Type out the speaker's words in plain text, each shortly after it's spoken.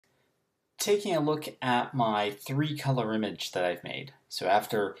taking a look at my 3-color image that I've made. So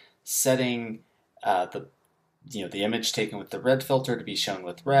after setting the image taken with the red filter to be shown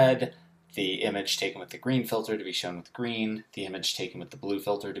with red, the image taken with the green filter to be shown with green, the image taken with the blue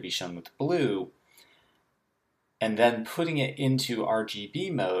filter to be shown with blue, and then putting it into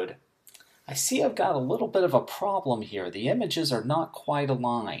RGB mode, I see I've got a little bit of a problem here. The images are not quite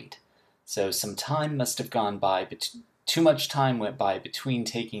aligned. So some time must have gone by, too much time went by between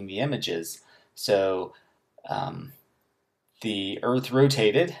taking the images. So the Earth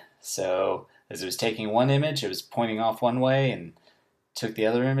rotated, so as it was taking one image, it was pointing off one way, and took the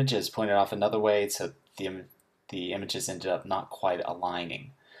other image, it was pointed off another way, so the images ended up not quite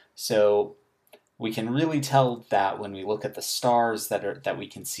aligning. So we can really tell that when we look at the stars that we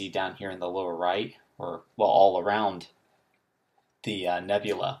can see down here in the lower right, or well, all around the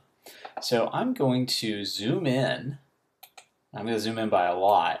nebula. So I'm going to zoom in. I'm going to zoom in by a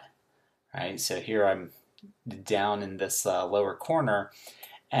lot, right? So here I'm down in this lower corner,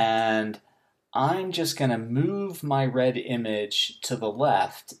 and I'm just going to move my red image to the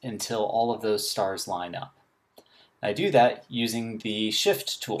left until all of those stars line up. I do that using the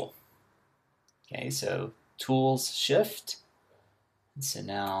Shift tool. Okay, so Tools, Shift. And so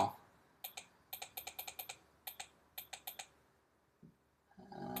now,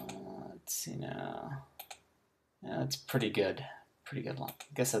 let's see now. Yeah, it's pretty good. Pretty good line.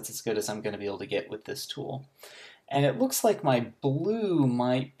 I guess that's as good as I'm going to be able to get with this tool. And it looks like my blue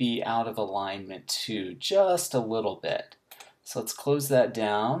might be out of alignment too, just a little bit. So let's close that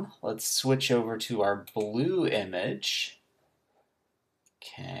down. Let's switch over to our blue image.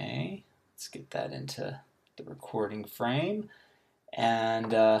 Okay, let's get that into the recording frame.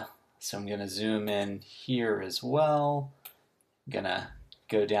 And so I'm going to zoom in here as well. I'm going to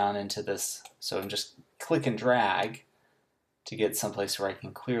go down into this. So I'm just click and drag to get someplace where I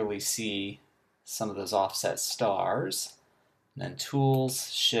can clearly see some of those offset stars. And then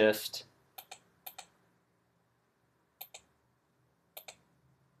Tools, Shift.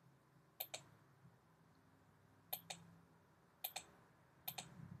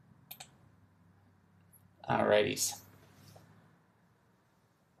 Alrighties.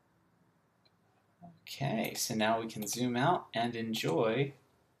 Okay, so now we can zoom out and enjoy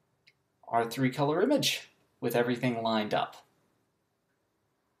our 3-color image with everything lined up.